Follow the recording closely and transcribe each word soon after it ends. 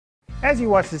As you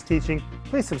watch this teaching,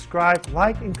 please subscribe,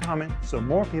 like, and comment so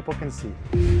more people can see.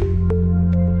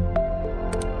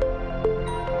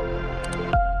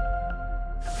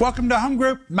 Welcome to Home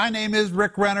Group. My name is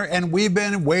Rick Renner, and we've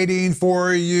been waiting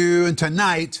for you. And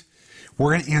tonight,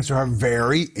 we're going to answer a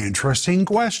very interesting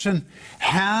question.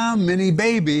 How many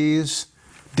babies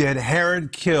did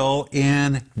Herod kill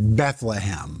in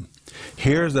Bethlehem?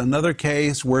 Here's another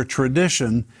case where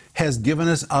tradition has given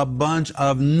us a bunch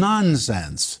of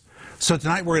nonsense. So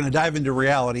tonight we're going to dive into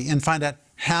reality and find out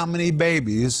how many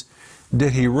babies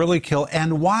did he really kill,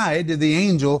 and why did the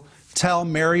angel tell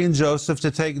Mary and Joseph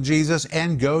to take Jesus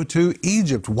and go to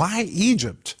Egypt? Why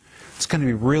Egypt? It's going to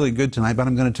be really good tonight, but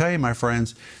I'm going to tell you, my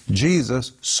friends,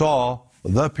 Jesus saw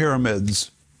the pyramids.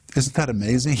 Isn't that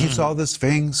amazing? He saw the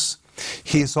Sphinx.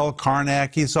 He saw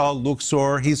Karnak. He saw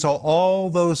Luxor. He saw all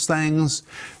those things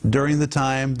during the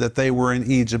time that they were in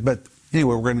Egypt. But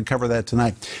anyway, we're going to cover that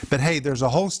tonight. But hey, there's a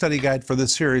whole study guide for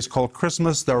this series called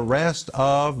Christmas, the Rest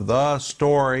of the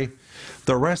Story.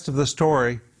 The rest of the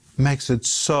story makes it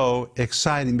so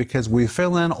exciting because we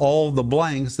fill in all the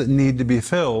blanks that need to be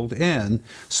filled in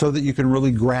so that you can really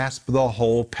grasp the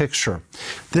whole picture.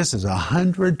 This is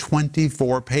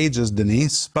 124 pages,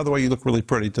 Denise. By the way, you look really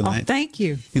pretty tonight. Oh, thank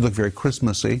you. You look very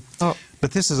Christmassy. Oh.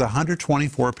 But this is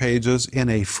 124 pages in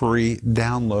a free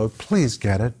download. Please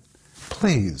get it.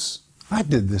 Please. I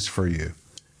did this for you.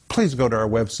 Please go to our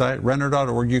website,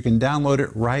 renner.org. You can download it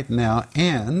right now.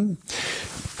 And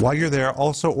while you're there,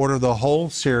 also order the whole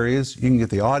series. You can get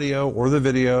the audio or the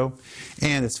video.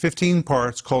 And it's 15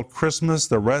 parts called Christmas,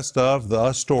 the Rest of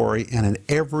the Story. And in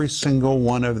every single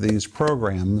one of these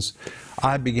programs,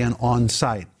 I begin on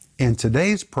site. In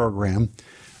today's program,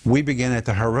 we begin at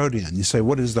the Herodian. You say,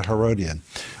 what is the Herodian?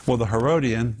 Well, the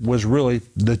Herodian was really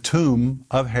the tomb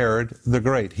of Herod the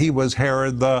Great. He was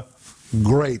Herod the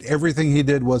Great. Everything he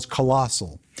did was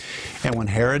colossal. And when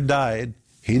Herod died,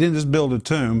 he didn't just build a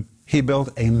tomb, he built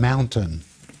a mountain.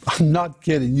 I'm not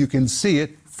kidding. You can see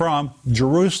it from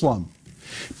Jerusalem.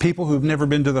 People who've never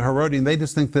been to the Herodian, they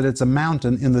just think that it's a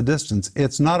mountain in the distance.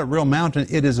 It's not a real mountain.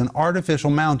 It is an artificial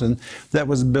mountain that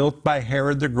was built by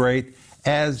Herod the Great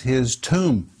as his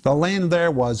tomb. The land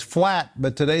there was flat,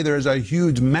 but today there's a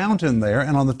huge mountain there,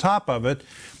 and on the top of it,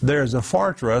 there's a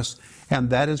fortress, and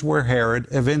that is where Herod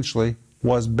eventually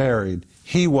was buried.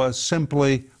 He was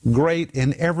simply great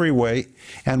in every way,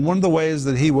 and one of the ways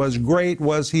that he was great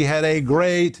was he had a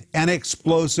great and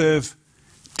explosive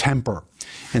temper.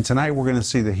 And tonight we're going to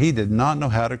see that he did not know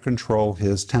how to control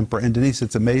his temper. And Denise,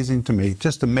 it's amazing to me,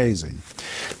 just amazing,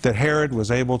 that Herod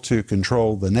was able to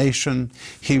control the nation.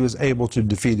 He was able to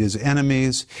defeat his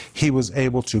enemies. He was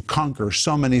able to conquer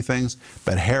so many things,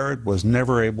 but Herod was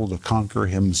never able to conquer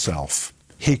himself.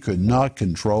 He could not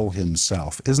control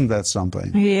himself. Isn't that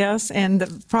something? Yes, and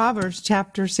the Proverbs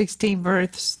chapter 16,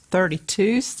 verse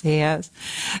 32 says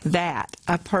that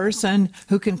a person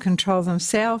who can control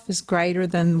themselves is greater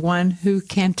than one who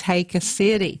can take a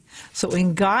city. So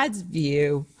in God's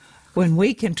view, when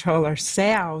we control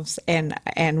ourselves and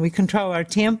we control our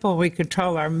temple, we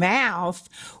control our mouth,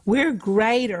 we're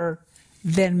greater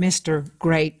than Mr.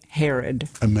 Great Herod.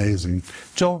 Amazing.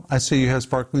 Joel, I see you have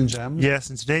Sparkling Gems.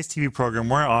 Yes, in today's TV program,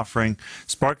 we're offering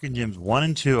Sparkling Gems 1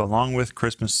 and 2 along with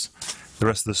Christmas, the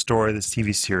rest of the story, this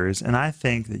TV series. And I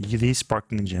think that these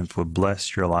Sparkling Gems would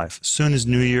bless your life. Soon is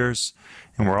New Year's,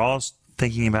 and we're all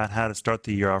thinking about how to start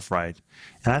the year off right.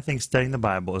 And I think studying the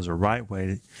Bible is a right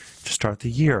way to start the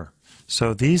year.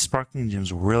 So these Sparkling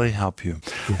Gems will really help you.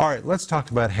 All right, let's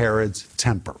talk about Herod's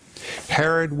temper.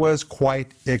 Herod was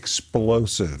quite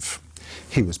explosive.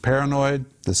 He was paranoid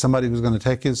that somebody was going to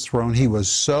take his throne. He was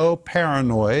so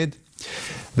paranoid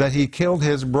that he killed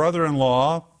his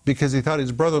brother-in-law because he thought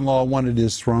his brother-in-law wanted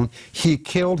his throne. He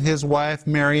killed his wife,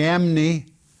 Mariamne,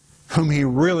 whom he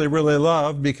really, really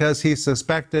loved because he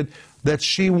suspected that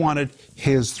she wanted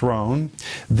his throne.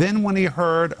 Then when he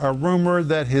heard a rumor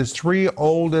that his 3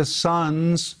 oldest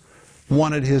sons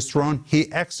wanted his throne,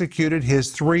 he executed his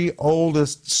 3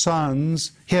 oldest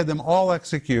sons. He had them all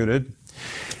executed.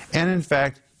 And in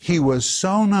fact, he was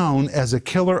so known as a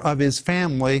killer of his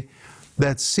family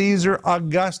that Caesar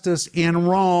Augustus in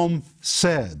Rome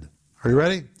said, are you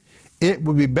ready? It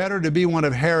would be better to be one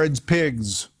of Herod's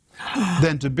pigs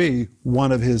than to be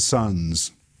one of his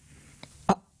sons.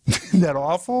 Isn't that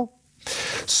awful?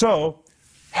 So,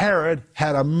 Herod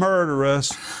had a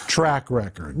murderous track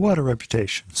record. What a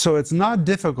reputation. So it's not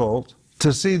difficult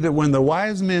to see that when the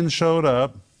wise men showed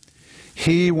up,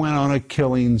 he went on a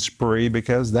killing spree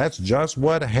because that's just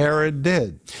what Herod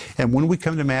did. And when we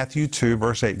come to Matthew 2,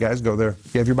 verse 8, guys, go there.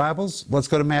 You have your Bibles? Let's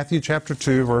go to Matthew chapter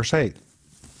 2, verse 8.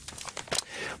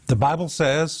 The Bible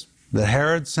says that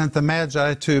Herod sent the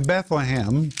Magi to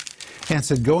Bethlehem and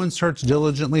said, go and search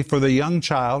diligently for the young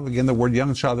child. Again, the word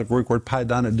young child, the Greek word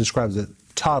paidon, it describes a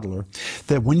toddler.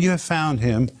 That when you have found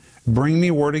him, bring me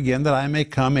word again that I may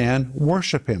come and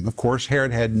worship him. Of course,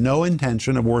 Herod had no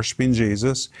intention of worshiping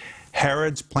Jesus.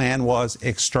 Herod's plan was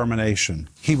extermination.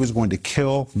 He was going to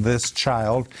kill this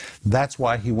child. That's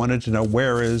why he wanted to know,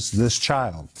 where is this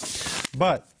child?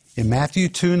 But in Matthew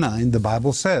 2:9, the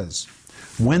Bible says,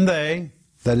 when they,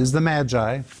 that is the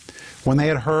Magi, when they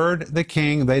had heard the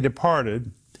king, they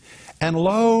departed. And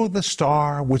lo, the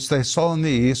star which they saw in the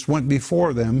east went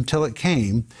before them till it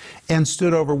came and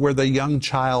stood over where the young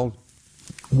child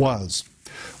was.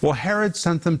 Well, Herod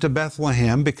sent them to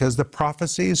Bethlehem because the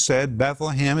prophecies said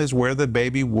Bethlehem is where the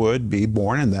baby would be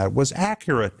born, and that was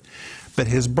accurate. But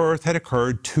his birth had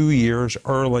occurred 2 years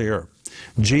earlier.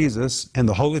 Jesus and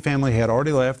the Holy Family had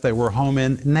already left. They were home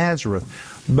in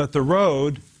Nazareth. But the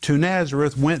road to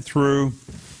Nazareth went through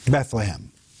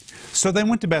Bethlehem. So they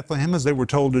went to Bethlehem as they were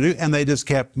told to do, and they just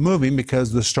kept moving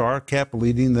because the star kept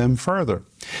leading them further.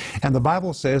 And the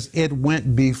Bible says it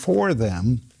went before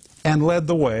them and led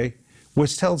the way,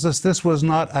 which tells us this was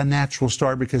not a natural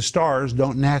star because stars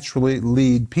don't naturally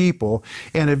lead people.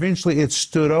 And eventually it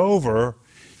stood over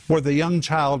where the young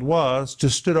child was. To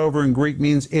stood over in Greek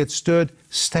means it stood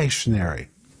stationary.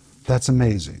 That's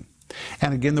amazing.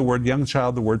 And again, the word young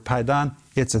child, the word paidon,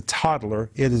 it's a toddler.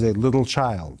 It is a little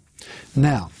child.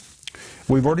 Now,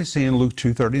 we've already seen in Luke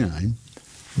 2:39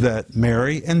 that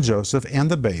Mary and Joseph and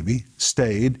the baby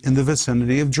stayed in the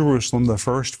vicinity of Jerusalem the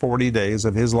first 40 days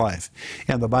of his life.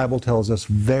 And the Bible tells us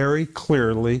very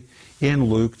clearly in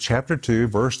Luke chapter 2,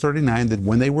 verse 39, that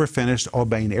when they were finished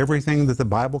obeying everything that the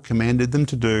Bible commanded them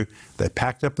to do, they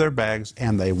packed up their bags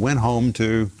and they went home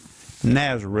to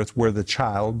Nazareth, where the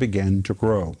child began to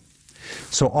grow.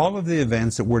 So all of the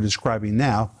events that we're describing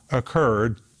now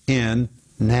occurred in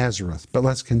Nazareth. But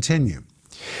let's continue.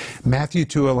 Matthew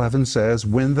 2:11 says,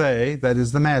 when they, that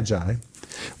is the Magi,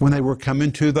 when they were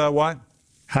coming to the what?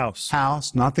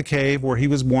 House, not the cave where he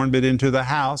was born, but into the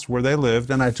house where they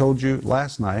lived. And I told you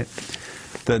last night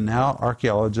that now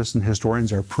archaeologists and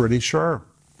historians are pretty sure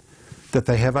that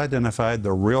they have identified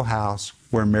the real house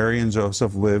where Mary and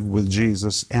Joseph lived with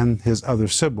Jesus and his other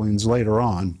siblings later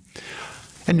on.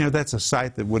 And you know, that's a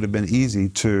site that would have been easy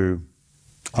to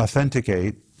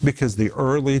authenticate, because the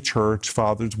early church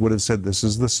fathers would have said this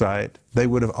is the site. They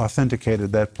would have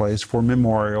authenticated that place for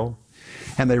memorial.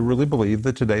 And they really believe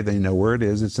that today they know where it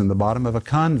is. It's in the bottom of a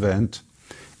convent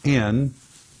in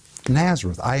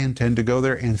Nazareth. I intend to go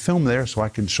there and film there so I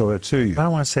can show it to you. I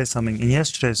want to say something. In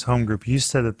yesterday's home group, you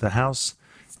said that the house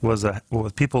was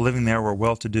with people living there were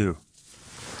well-to-do.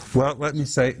 Well, let me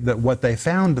say that what they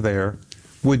found there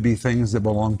would be things that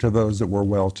belonged to those that were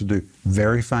well-to-do.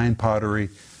 Very fine pottery,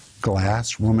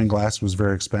 glass. Roman glass was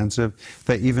very expensive.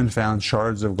 They even found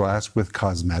shards of glass with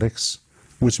cosmetics,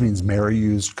 which means Mary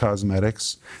used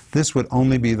cosmetics. This would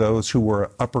only be those who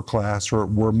were upper class or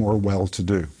were more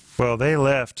well-to-do. Well, they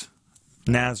left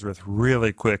Nazareth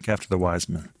really quick after the wise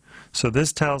men. So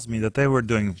this tells me that they were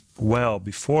doing well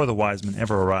before the wise men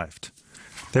ever arrived.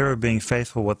 They were being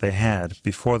faithful what they had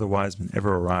before the wise men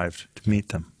ever arrived to meet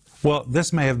them. Well,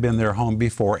 this may have been their home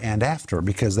before and after,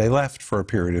 because they left for a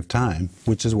period of time,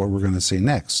 which is what we're going to see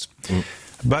next.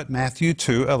 But Matthew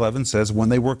 2:11 says, when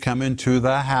they were coming to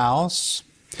the house,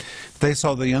 they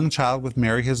saw the young child with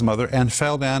Mary his mother, and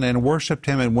fell down and worshipped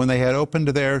him. And when they had opened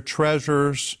their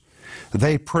treasures,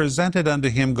 they presented unto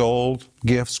him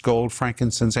gifts, gold,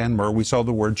 frankincense, and myrrh. We saw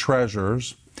the word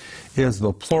treasures is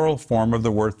the plural form of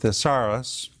the word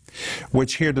thesaurus,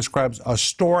 which here describes a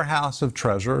storehouse of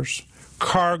treasures,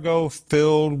 cargo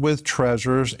filled with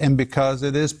treasures. And because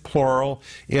it is plural,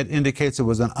 it indicates it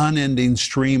was an unending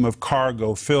stream of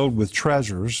cargo filled with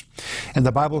treasures. And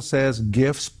the Bible says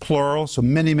gifts, plural, so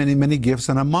many, many, many gifts,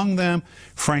 and among them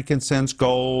frankincense,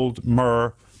 gold,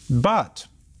 myrrh. But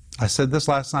I said this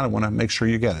last night, I want to make sure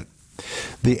you get it.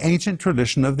 The ancient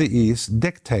tradition of the East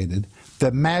dictated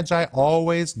that Magi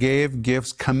always gave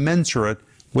gifts commensurate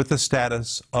with the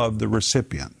status of the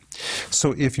recipient.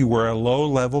 So if you were a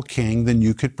low-level king, then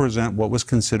you could present what was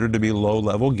considered to be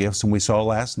low-level gifts. And we saw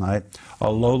last night a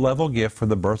low-level gift for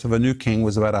the birth of a new king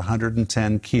was about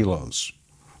 110 kilos.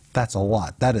 That's a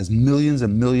lot. That is millions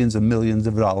and millions and millions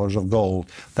of dollars of gold.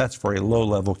 That's for a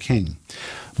low-level king.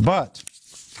 But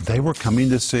they were coming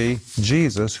to see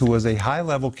Jesus, who was a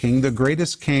high-level king, the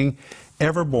greatest king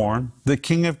ever born, the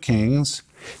King of Kings.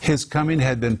 His coming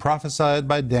had been prophesied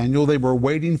by Daniel. They were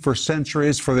waiting for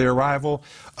centuries for the arrival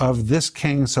of this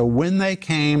king. So when they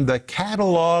came, the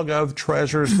catalog of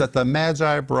treasures that the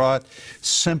Magi brought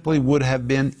simply would have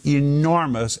been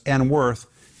enormous and worth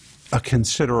a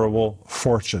considerable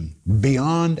fortune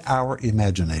beyond our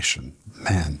imagination.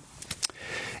 Man.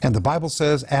 And the Bible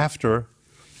says after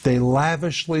they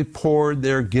lavishly poured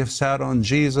their gifts out on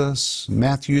Jesus,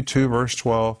 Matthew 2, verse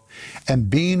 12, and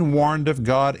being warned of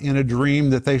God in a dream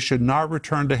that they should not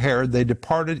return to Herod, they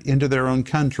departed into their own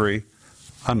country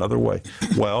another way.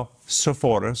 Well,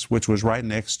 Sepphoris, which was right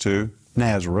next to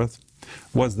Nazareth,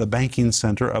 was the banking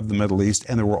center of the Middle East,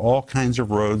 and there were all kinds of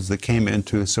roads that came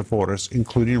into Sepphoris,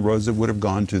 including roads that would have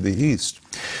gone to the east.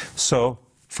 So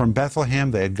from Bethlehem,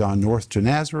 they had gone north to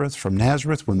Nazareth. From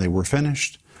Nazareth, when they were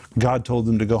finished, God told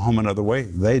them to go home another way.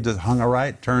 They just hung a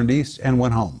right, turned east, and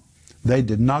went home. They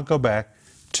did not go back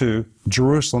to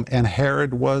Jerusalem, and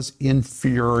Herod was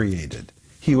infuriated.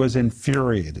 He was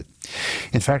infuriated.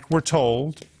 In fact, we're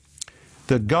told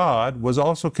that God was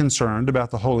also concerned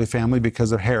about the Holy Family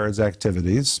because of Herod's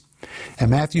activities. And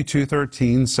Matthew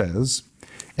 2:13 says,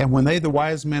 "And when they, the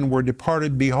wise men, were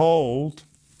departed, behold,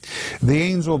 the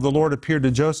angel of the Lord appeared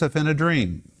to Joseph in a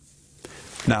dream."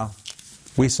 Now,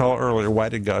 we saw earlier, why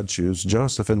did God choose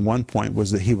Joseph? And one point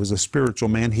was that he was a spiritual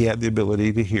man. He had the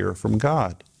ability to hear from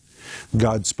God.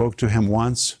 God spoke to him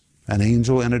once, an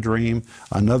angel in a dream,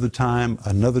 another time.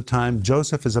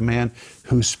 Joseph is a man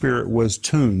whose spirit was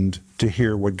tuned to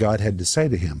hear what God had to say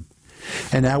to him.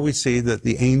 And now we see that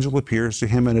the angel appears to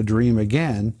him in a dream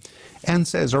again and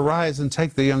says, "Arise and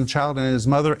take the young child and his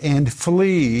mother and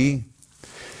flee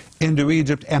into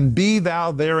Egypt, and be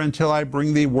thou there until I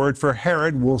bring thee word, for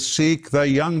Herod will seek the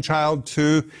young child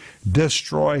to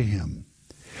destroy him."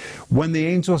 When the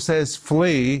angel says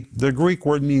flee, the Greek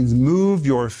word means move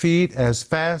your feet as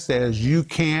fast as you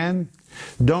can.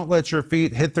 Don't let your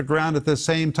feet hit the ground at the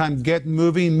same time. Get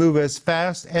moving, move as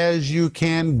fast as you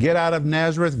can. Get out of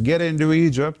Nazareth, get into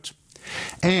Egypt.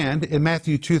 And in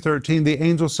Matthew 2:13, the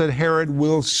angel said Herod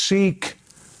will seek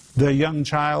the young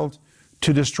child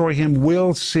to destroy him.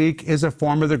 Will seek is a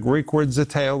form of the Greek word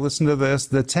zeteo. Listen to this.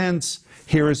 The tense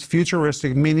here is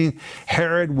futuristic, meaning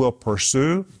Herod will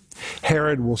pursue,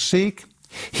 Herod will seek,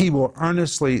 he will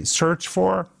earnestly search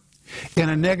for. In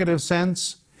a negative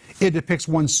sense, it depicts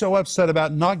one so upset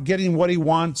about not getting what he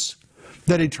wants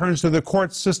that he turns to the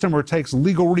court system or takes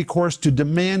legal recourse to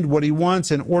demand what he wants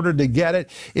in order to get it.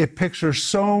 It pictures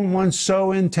someone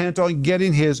so intent on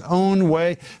getting his own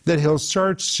way that he'll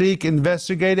search, seek,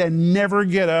 investigate, and never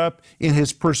get up in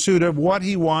his pursuit of what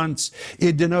he wants.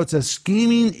 It denotes a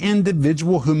scheming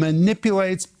individual who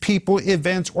manipulates people,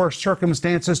 events, or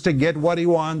circumstances to get what he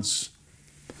wants.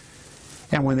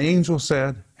 And when the angel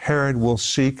said Herod will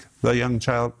seek the young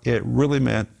child, it really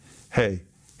meant, hey,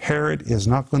 Herod is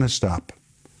not going to stop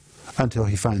until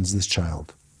he finds this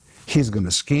child. He's going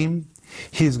to scheme,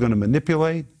 he's going to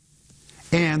manipulate,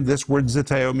 and this word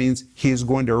zeteo means he's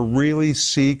going to really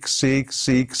seek,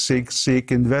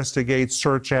 investigate,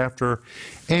 search after.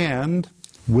 And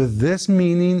with this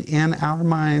meaning in our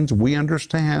minds, we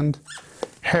understand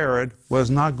Herod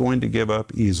was not going to give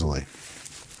up easily.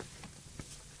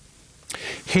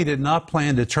 He did not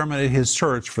plan to terminate his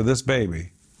search for this baby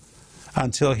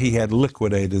until he had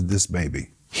liquidated this baby.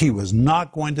 He was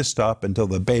not going to stop until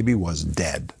the baby was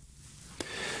dead.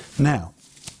 Now,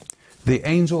 the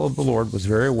angel of the Lord was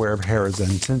very aware of Herod's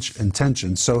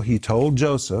intention, so he told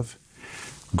Joseph,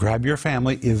 grab your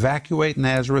family, evacuate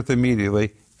Nazareth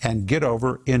immediately, and get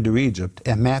over into Egypt.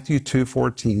 And Matthew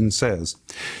 2:14 says,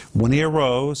 when he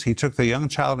arose, he took the young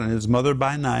child and his mother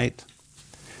by night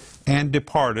and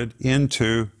departed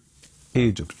into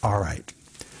Egypt. All right.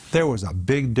 There was a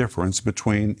big difference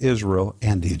between Israel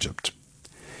and Egypt.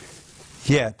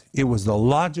 Yet, it was the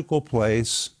logical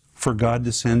place for God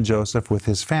to send Joseph with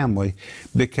his family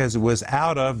because it was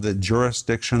out of the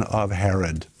jurisdiction of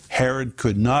Herod. Herod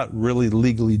could not really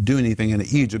legally do anything in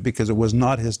Egypt because it was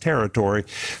not his territory.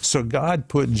 So God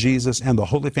put Jesus and the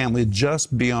Holy Family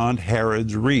just beyond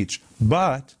Herod's reach.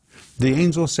 But the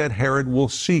angel said Herod will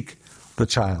seek the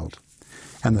child.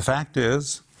 And the fact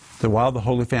is that while the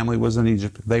Holy Family was in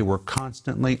Egypt, they were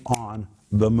constantly on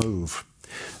the move.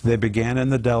 They began in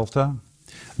the Delta,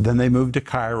 then they moved to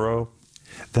Cairo,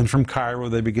 then from Cairo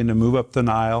they began to move up the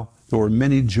Nile. There were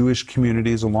many Jewish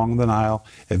communities along the Nile.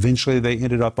 Eventually they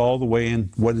ended up all the way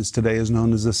in what is today is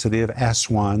known as the city of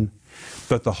Aswan.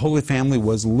 But the Holy Family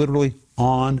was literally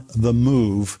on the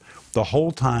move the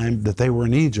whole time that they were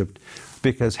in Egypt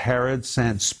because Herod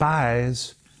sent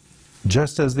spies,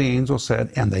 just as the angel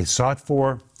said, and they sought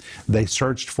for, they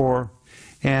searched for,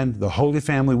 and the Holy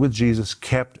Family with Jesus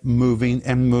kept moving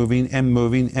and moving and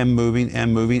moving and moving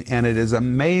and moving. And it is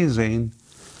amazing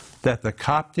that the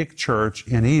Coptic church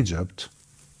in Egypt,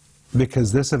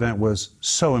 because this event was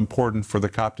so important for the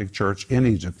Coptic church in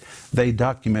Egypt, they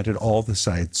documented all the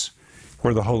sites.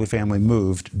 where the Holy Family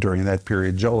moved during that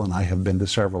period. Joel and I have been to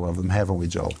several of them, haven't we,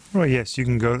 Joel? Well, yes, you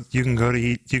can go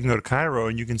to Cairo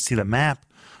and you can see the map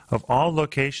of all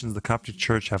locations the Coptic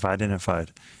Church have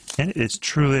identified. And it's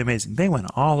truly amazing. They went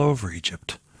all over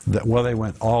Egypt. Well, they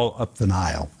went all up the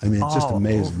Nile. I mean, it's just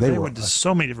amazing. They went to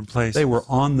so many different places. They were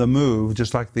on the move,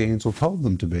 just like the angel told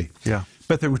them to be. Yeah.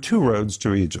 But there were two roads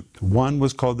to Egypt. One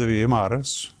was called the Via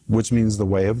Maris, which means the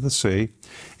way of the sea.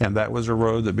 And that was a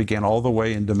road that began all the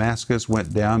way in Damascus,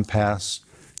 went down past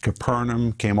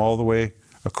Capernaum, came all the way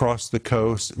across the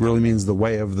coast. It really means the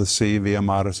way of the sea, Via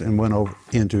Maris, and went over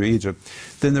into Egypt.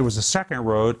 Then there was a second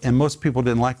road, and most people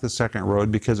didn't like the second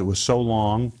road because it was so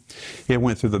long. It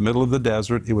went through the middle of the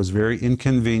desert. It was very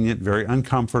inconvenient, very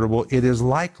uncomfortable. It is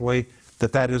likely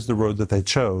that that is the road that they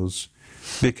chose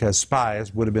because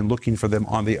spies would have been looking for them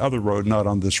on the other road, not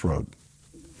on this road.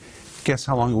 Guess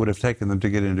how long it would have taken them to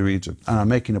get into Egypt? And I'm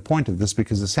making a point of this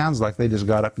because it sounds like they just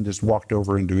got up and just walked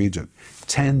over into Egypt.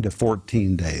 10 to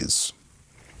 14 days.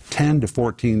 10 to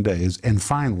 14 days, and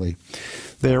finally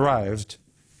they arrived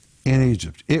in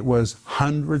Egypt. It was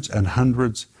hundreds and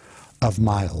hundreds of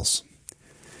miles.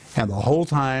 And the whole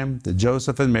time that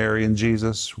Joseph and Mary and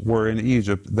Jesus were in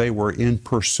Egypt, they were in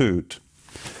pursuit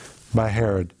by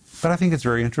Herod. But I think it's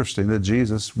very interesting that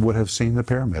Jesus would have seen the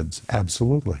pyramids.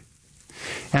 Absolutely.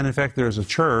 And in fact, there's a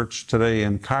church today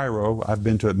in Cairo. I've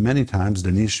been to it many times.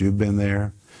 Denise, you've been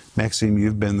there. Maxime,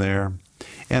 you've been there.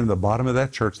 And the bottom of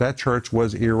that church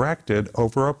was erected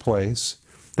over a place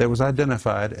that was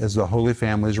identified as the Holy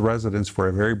Family's residence for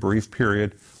a very brief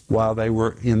period while they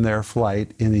were in their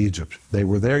flight in Egypt. They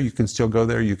were there. You can still go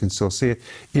there. You can still see it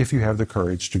if you have the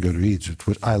courage to go to Egypt,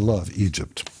 which I love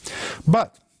Egypt.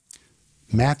 But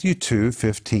Matthew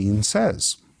 2:15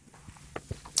 says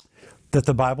that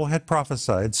the Bible had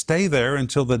prophesied, "Stay there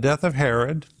until the death of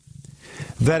Herod,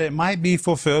 that it might be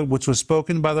fulfilled, which was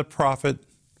spoken by the prophet,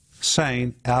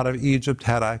 saying, out of Egypt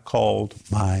had I called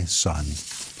my son."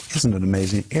 Isn't it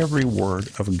amazing? Every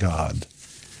word of God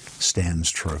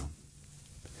stands true.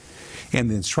 And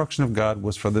the instruction of God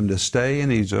was for them to stay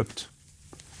in Egypt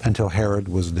until Herod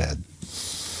was dead.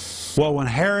 Well, when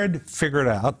Herod figured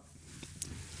out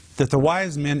that the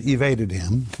wise men evaded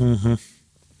him,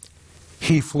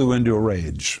 he flew into a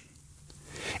rage.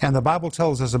 And the Bible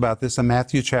tells us about this in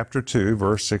Matthew chapter 2,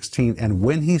 verse 16. "And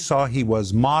when he saw he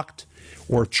was mocked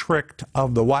or tricked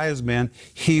of the wise men,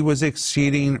 he was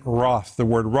exceeding wroth." The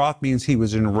word wroth means he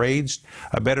was enraged.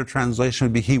 A better translation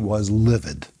would be he was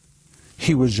livid.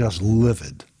 He was just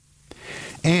livid.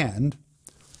 And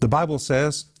the Bible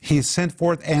says he sent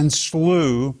forth and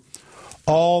slew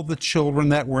all the children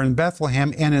that were in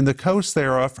Bethlehem and in the coast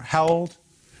thereof, how old?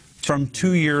 From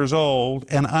 2 years old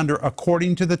and under,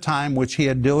 according to the time which he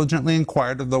had diligently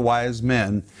inquired of the wise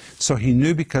men. So he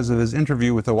knew because of his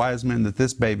interview with the wise men that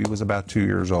this baby was about 2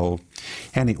 years old.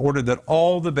 And he ordered that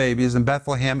all the babies in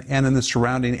Bethlehem and in the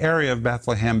surrounding area of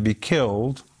Bethlehem be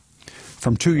killed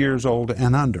from 2 years old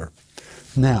and under.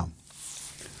 Now,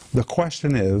 the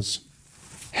question is,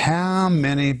 how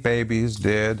many babies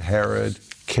did Herod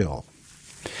kill?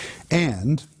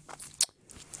 And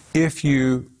if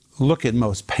you look at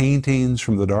most paintings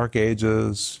from the Dark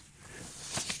Ages,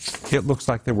 it looks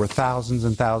like there were thousands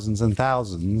and thousands and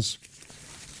thousands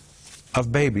of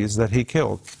babies that he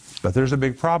killed. But there's a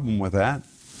big problem with that,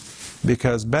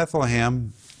 because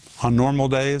Bethlehem on normal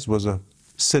days was a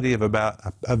city of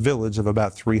a village of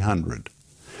about 300.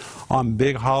 On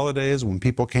big holidays, when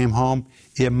people came home,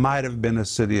 it might have been a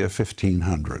city of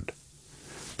 1,500.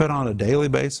 But on a daily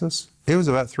basis, it was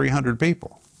about 300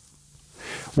 people.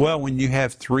 Well, when you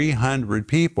have 300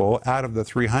 people, out of the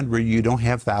 300, you don't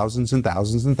have thousands and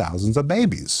thousands and thousands of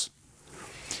babies.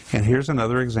 And here's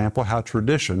another example how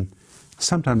tradition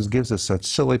sometimes gives us such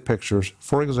silly pictures.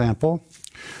 For example,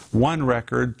 one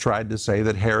record tried to say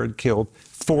that Herod killed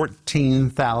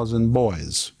 14,000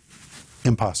 boys.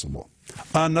 Impossible.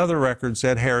 Another record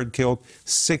said Herod killed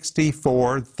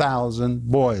 64,000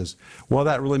 boys. Well,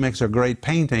 that really makes a great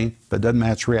painting, but doesn't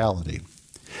match reality.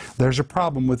 There's a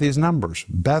problem with these numbers.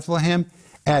 Bethlehem,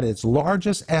 at its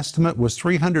largest estimate, was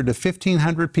 300 to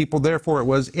 1,500 people. Therefore, it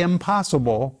was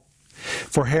impossible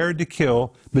for Herod to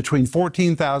kill between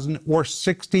 14,000 or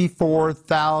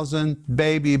 64,000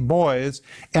 baby boys.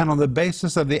 And on the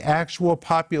basis of the actual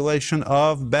population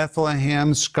of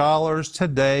Bethlehem, scholars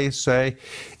today say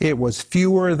it was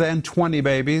fewer than 20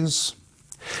 babies.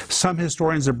 Some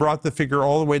historians have brought the figure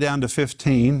all the way down to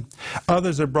 15.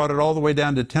 Others have brought it all the way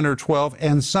down to 10 or 12.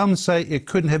 And some say it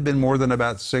couldn't have been more than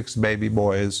about 6 baby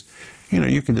boys. You know,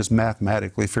 you can just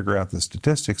mathematically figure out the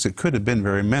statistics. It could have been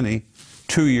very many,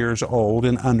 2 years old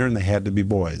and under, and they had to be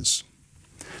boys.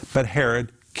 But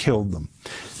Herod killed them.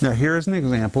 Now, here is an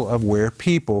example of where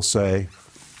people say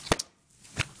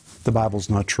the Bible's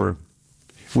not true.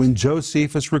 When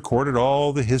Josephus recorded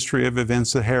all the history of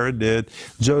events that Herod did,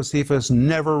 Josephus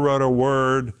never wrote a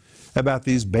word about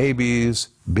these babies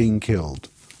being killed.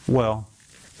 Well,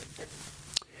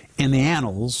 in the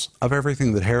annals of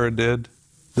everything that Herod did,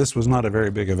 this was not a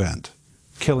very big event.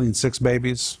 Killing 6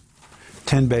 babies,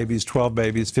 10 babies, 12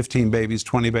 babies, 15 babies,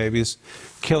 20 babies.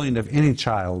 Killing of any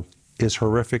child is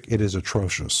horrific. It is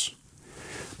atrocious.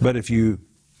 But if you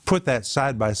put that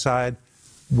side by side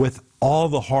with all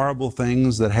the horrible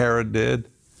things that Herod did,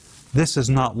 this is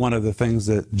not one of the things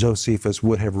that Josephus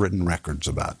would have written records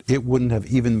about. It wouldn't have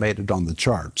even made it on the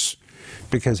charts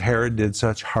because Herod did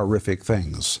such horrific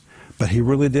things. But he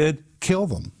really did kill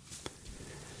them.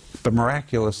 But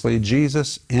miraculously,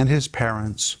 Jesus and his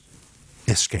parents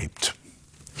escaped.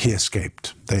 He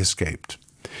escaped. They escaped.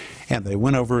 And they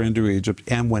went over into Egypt.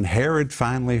 And when Herod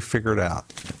finally figured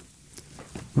out,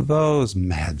 those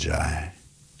magi,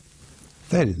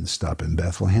 they didn't stop in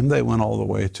Bethlehem. They went all the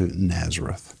way to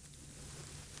Nazareth.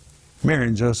 Mary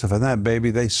and Joseph and that baby,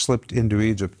 they slipped into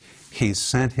Egypt. He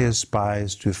sent his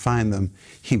spies to find them.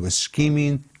 He was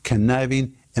scheming,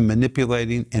 conniving, and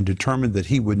manipulating, and determined that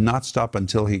he would not stop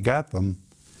until he got them.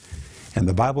 And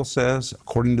the Bible says,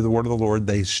 according to the word of the Lord,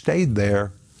 they stayed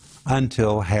there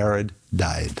until Herod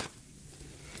died.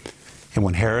 And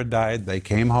when Herod died, they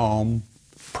came home,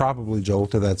 probably, Joel,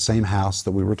 to that same house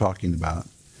that we were talking about.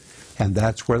 And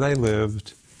that's where they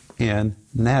lived, in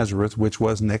Nazareth, which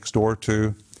was next door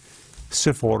to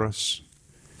Sepphoris,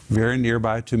 very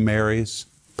nearby to Mary's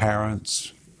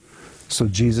parents. So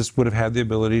Jesus would have had the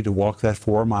ability to walk that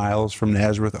 4 miles from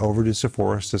Nazareth over to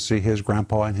Sepphoris to see his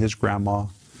grandpa and his grandma.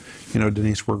 You know,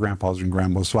 Denise, we're grandpas and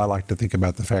grandmas, so I like to think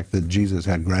about the fact that Jesus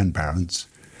had grandparents.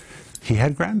 He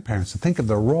had grandparents. So think of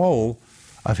the role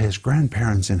of his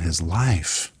grandparents in his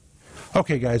life.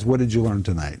 Okay, guys, what did you learn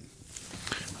tonight?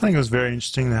 I think it was very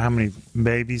interesting how many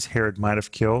babies Herod might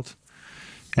have killed.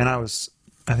 And I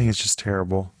think it's just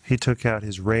terrible. He took out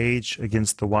his rage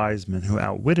against the wise men who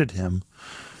outwitted him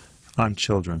on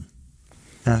children.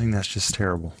 And I think that's just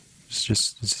terrible.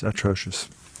 It's atrocious.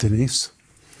 Denise?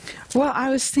 Well,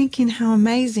 I was thinking how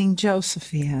amazing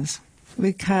Joseph is,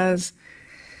 because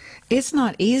it's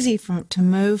not easy to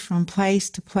move from place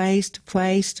to place to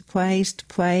place to place to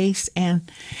place, and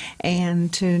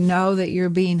to know that you're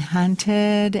being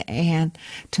hunted, and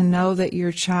to know that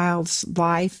your child's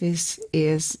life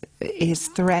is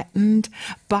threatened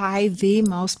by the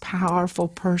most powerful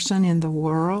person in the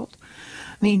world.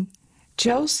 I mean,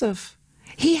 Joseph,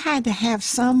 he had to have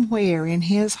somewhere in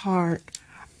his heart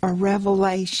a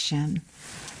revelation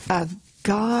of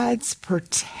God's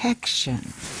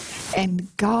protection and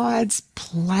God's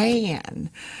plan.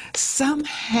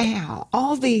 Somehow,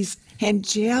 all these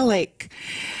angelic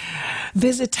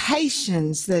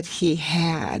visitations that he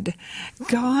had,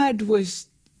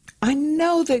 I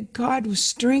know that God was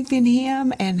strengthening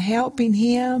him and helping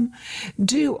him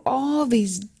do all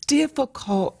these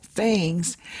difficult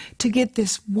things to get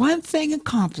this one thing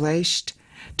accomplished,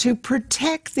 to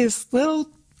protect this little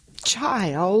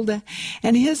child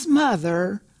and his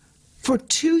mother for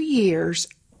 2 years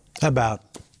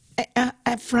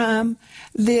from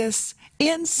this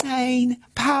insane,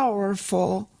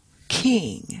 powerful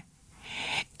king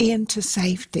into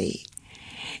safety.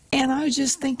 And I was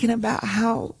just thinking about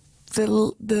how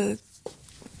the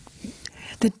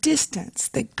distance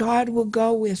that God will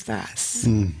go with us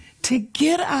to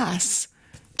get us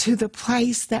to the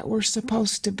place that we're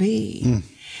supposed to be.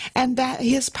 And that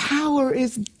his power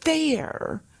is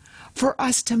there for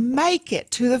us to make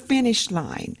it to the finish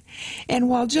line. And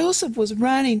while Joseph was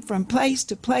running from place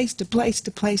to place to place to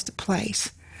place to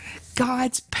place,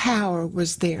 God's power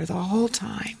was there the whole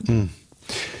time.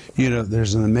 You know,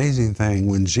 there's an amazing thing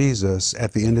when Jesus,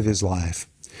 at the end of his life,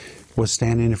 was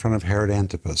standing in front of Herod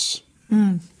Antipas.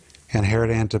 And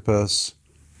Herod Antipas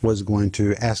was going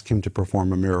to ask him to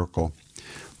perform a miracle.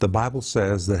 The Bible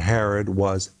says that Herod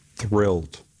was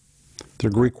thrilled. The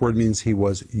Greek word means he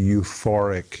was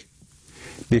euphoric,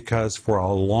 because for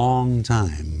a long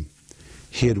time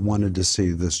he had wanted to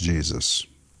see this Jesus.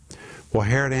 Well,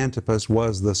 Herod Antipas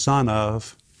was the son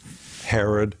of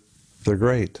Herod the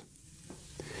Great,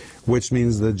 which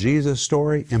means the Jesus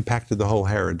story impacted the whole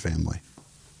Herod family.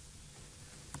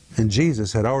 And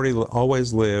Jesus had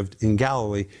always lived in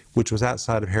Galilee, which was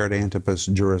outside of Herod Antipas'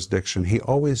 jurisdiction. He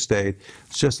always stayed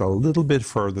just a little bit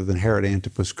further than Herod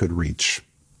Antipas could reach.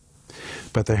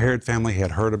 But the Herod family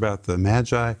had heard about the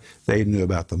Magi. They knew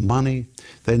about the money.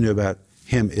 They knew about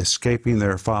him escaping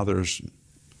their father's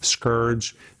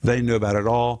scourge. They knew about it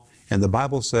all. And the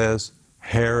Bible says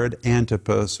Herod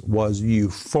Antipas was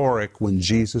euphoric when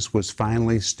Jesus was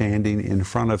finally standing in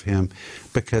front of him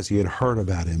because he had heard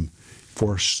about him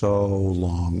for so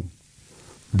long.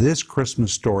 This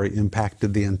Christmas story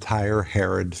impacted the entire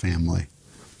Herod family.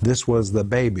 This was the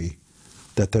baby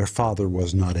that their father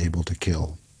was not able to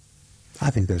kill.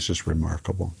 I think that's just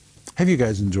remarkable. Have you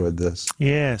guys enjoyed this?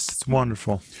 Yes, it's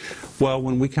wonderful. Well,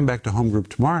 when we come back to home group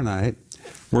tomorrow night,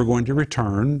 we're going to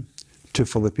return to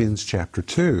Philippians chapter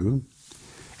 2.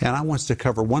 And I want us to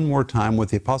cover one more time what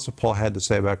the Apostle Paul had to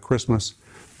say about Christmas,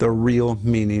 the real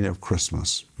meaning of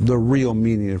Christmas. The real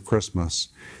meaning of Christmas.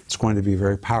 It's going to be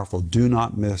very powerful. Do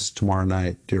not miss tomorrow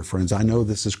night, dear friends. I know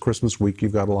this is Christmas week.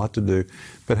 You've got a lot to do.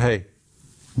 But hey,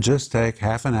 just take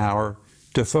half an hour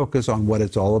to focus on what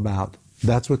it's all about.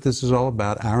 That's what this is all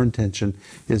about. Our intention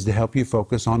is to help you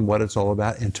focus on what it's all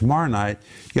about. And tomorrow night,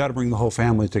 you ought to bring the whole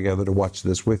family together to watch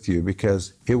this with you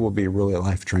because it will be really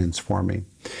life transforming.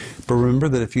 But remember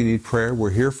that if you need prayer, we're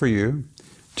here for you.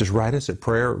 Just write us at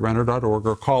prayer@renner.org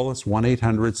or call us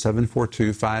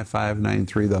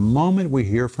 1-800-742-5593. The moment we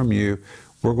hear from you,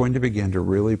 we're going to begin to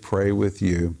really pray with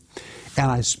you.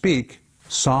 And I speak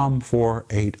Psalm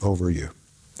 4:8 over you.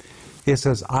 It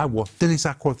says, I will, Denise,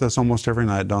 I quote this almost every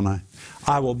night, don't I?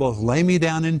 I will both lay me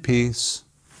down in peace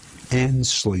and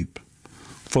sleep,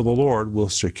 for the Lord will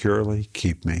securely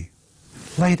keep me.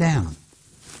 Lay down.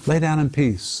 Lay down in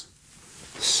peace.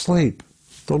 Sleep.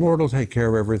 The Lord will take care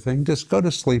of everything. Just go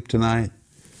to sleep tonight.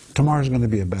 Tomorrow's going to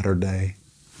be a better day.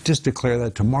 Just declare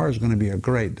that tomorrow's going to be a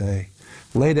great day.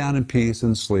 Lay down in peace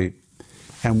and sleep,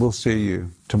 and we'll see you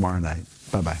tomorrow night.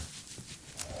 Bye-bye.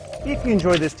 If you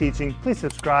enjoyed this teaching, please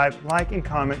subscribe, like, and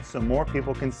comment so more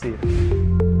people can see it.